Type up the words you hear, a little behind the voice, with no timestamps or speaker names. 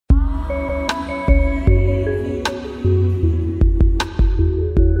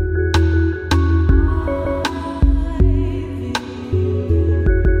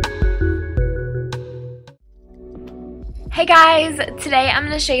guys, today I'm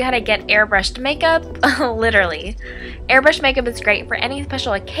going to show you how to get airbrushed makeup, literally. Airbrush makeup is great for any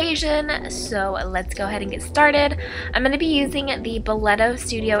special occasion, so let's go ahead and get started. I'm going to be using the Boleto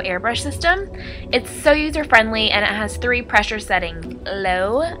Studio airbrush system. It's so user friendly and it has 3 pressure settings: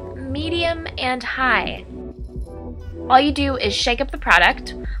 low, medium, and high. All you do is shake up the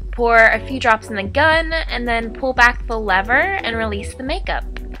product, pour a few drops in the gun, and then pull back the lever and release the makeup.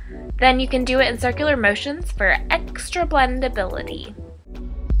 Then you can do it in circular motions for extra blendability.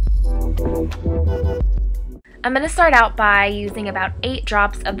 I'm going to start out by using about 8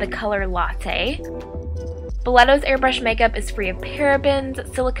 drops of the color Latte. Boleto's airbrush makeup is free of parabens,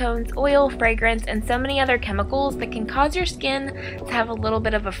 silicones, oil, fragrance, and so many other chemicals that can cause your skin to have a little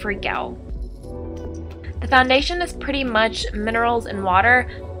bit of a freak out. The foundation is pretty much minerals and water,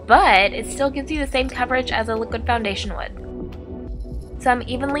 but it still gives you the same coverage as a liquid foundation would. So I'm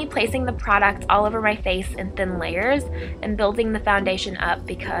evenly placing the product all over my face in thin layers and building the foundation up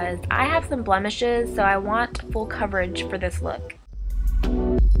because I have some blemishes, so I want full coverage for this look.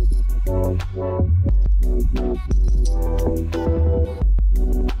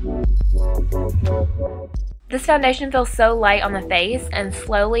 This foundation feels so light on the face, and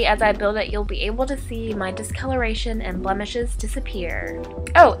slowly as I build it, you'll be able to see my discoloration and blemishes disappear.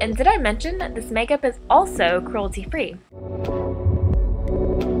 Oh, and did I mention that this makeup is also cruelty-free?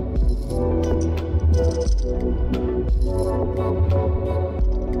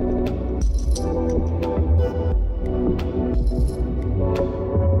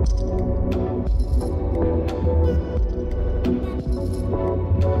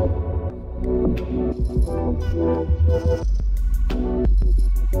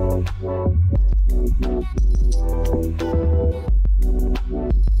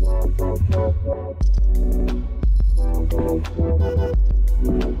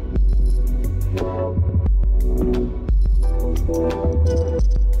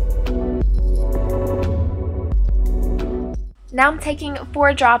 Now I'm taking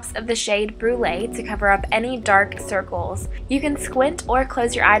 4 drops of the shade Brulee to cover up any dark circles. You can squint or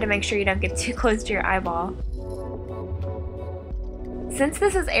close your eye to make sure you don't get too close to your eyeball. Since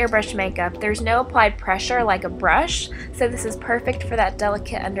this is airbrush makeup, there's no applied pressure like a brush, so this is perfect for that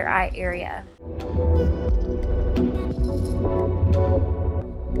delicate under eye area.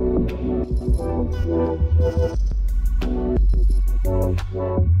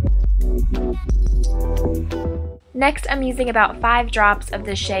 Next, I'm using about 5 drops of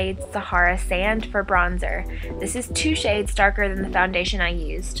the shade Sahara Sand for bronzer. This is 2 shades darker than the foundation I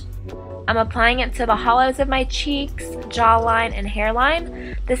used. I'm applying it to the hollows of my cheeks, jawline, and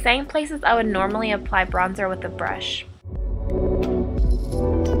hairline, the same places I would normally apply bronzer with a brush.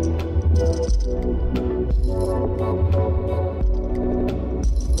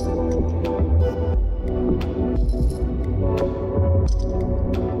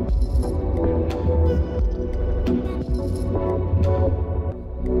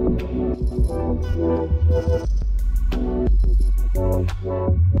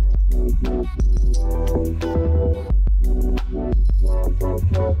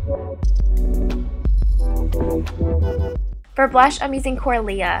 For blush, I'm using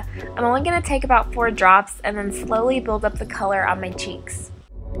Corlia. I'm only going to take about 4 drops and then slowly build up the color on my cheeks.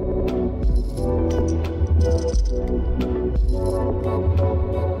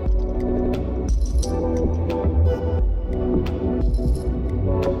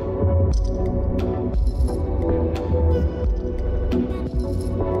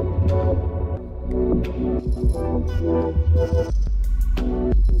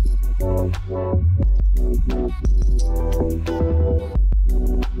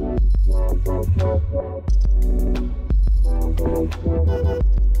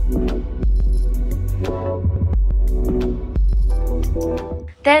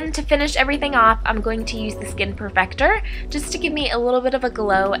 Then to finish everything off, I'm going to use the Skin Perfector just to give me a little bit of a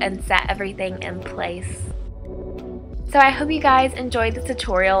glow and set everything in place. So I hope you guys enjoyed this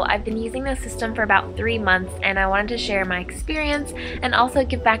tutorial. I've been using this system for about 3 months and I wanted to share my experience and also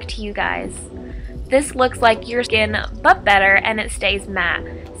give back to you guys. This looks like your skin but better and it stays matte.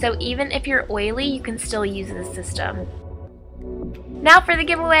 So even if you're oily, you can still use this system. Now for the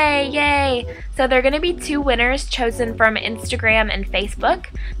giveaway, yay! So there are going to be 2 winners chosen from Instagram and Facebook.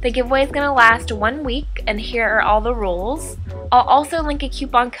 The giveaway is going to last 1 week, and here are all the rules. I'll also link a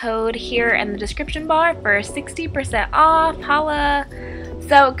coupon code here in the description bar for 60% off, holla!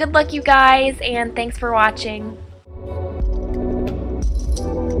 So good luck you guys, and thanks for watching.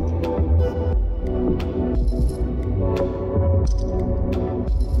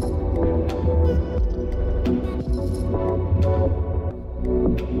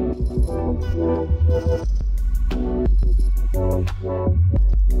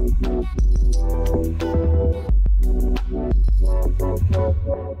 Bye.